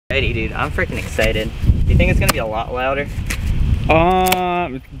Ready, dude. I'm freaking excited. Do you think it's gonna be a lot louder?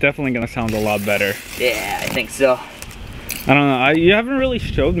 It's definitely gonna sound a lot better. Yeah, I think so. I don't know. You haven't really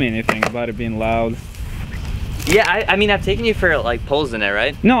showed me anything about it being loud. Yeah, I mean, I've taken you for like pulls in it,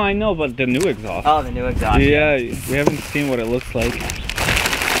 right? No, I know, but the new exhaust. Oh, the new exhaust. Yeah, we haven't seen what it looks like. Look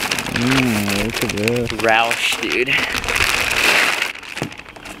at this. Roush, dude.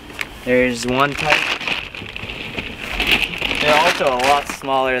 There's one type. They're also a lot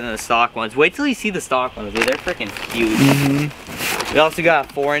smaller than the stock ones. Wait till you see the stock ones, dude. They're freaking huge. We also got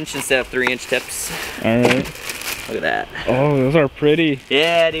 4-inch instead of 3-inch tips. Alright. Look at that. Oh, those are pretty.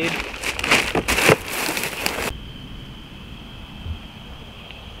 Yeah, dude.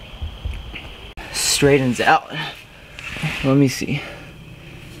 Straightens out. Let me see.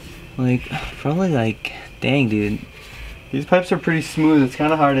 Like, probably like, dang, dude. These pipes are pretty smooth. It's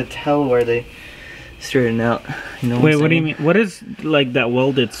kind of hard to tell where they straighten out. You know Wait, what do you mean? What is like that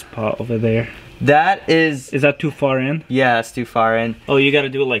welded spot over there? That is that too far in? Yeah, it's too far in. Oh, you got to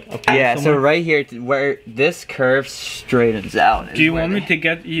do it like up here. Yeah, somewhere? so right here, where this curve straightens out. Do you want me to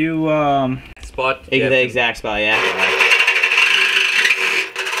get you spot? The exact spot, yeah.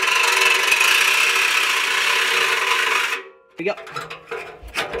 Here we go.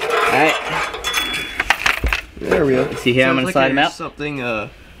 All right. There we go. See here, I'm gonna slide them out. Something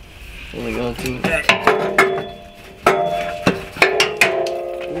holding on to it.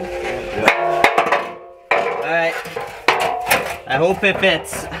 Alright. I hope it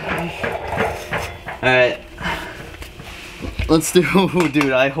fits. Alright. Let's do,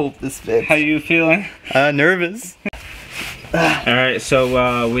 dude, I hope this fits. How you feeling? Nervous. Alright,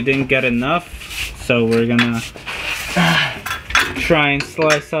 so we didn't get enough, so we're gonna try and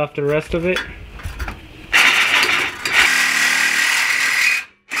slice off the rest of it.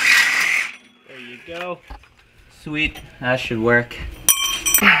 There you go. Sweet. That should work.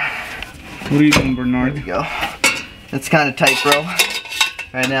 What are you doing, Bernard? There we go. That's kind of tight, bro.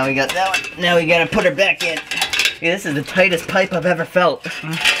 Alright, now we got that one. Now we gotta put her back in. Yeah, this is the tightest pipe I've ever felt.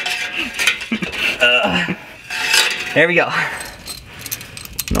 There we go.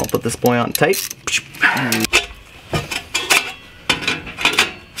 And I'll put this boy on tight.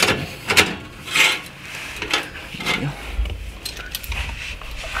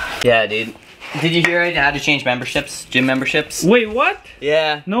 Yeah, dude. Did you hear I had to change memberships? Gym memberships? Wait, what?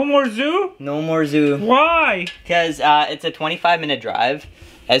 Yeah. No more zoo? No more zoo. Why? Because it's a 25-minute drive.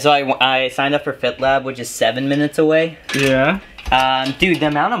 And so I signed up for Fit Lab, which is 7 minutes away. Yeah. Dude, the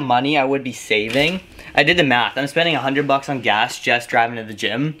amount of money I would be saving. I did the math. I'm spending $100 on gas just driving to the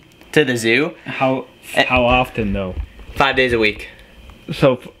gym, to the zoo. How often though? 5 days a week.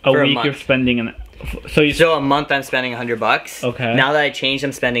 So a For a week month. you're spending an. So a month I'm spending $100. Okay. Now that I changed,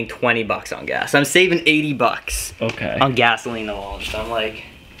 I'm spending $20 on gas. I'm saving $80 Okay. on gasoline alone. So I'm like,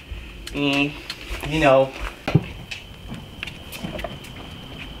 you know.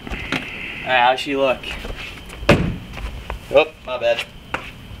 Alright, how's she look? Oh, my bad.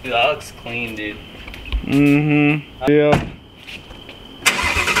 Dude, that looks clean, dude. Mm-hmm. Yeah.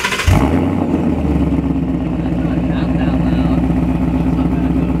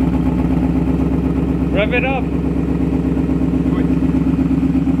 Rev it up.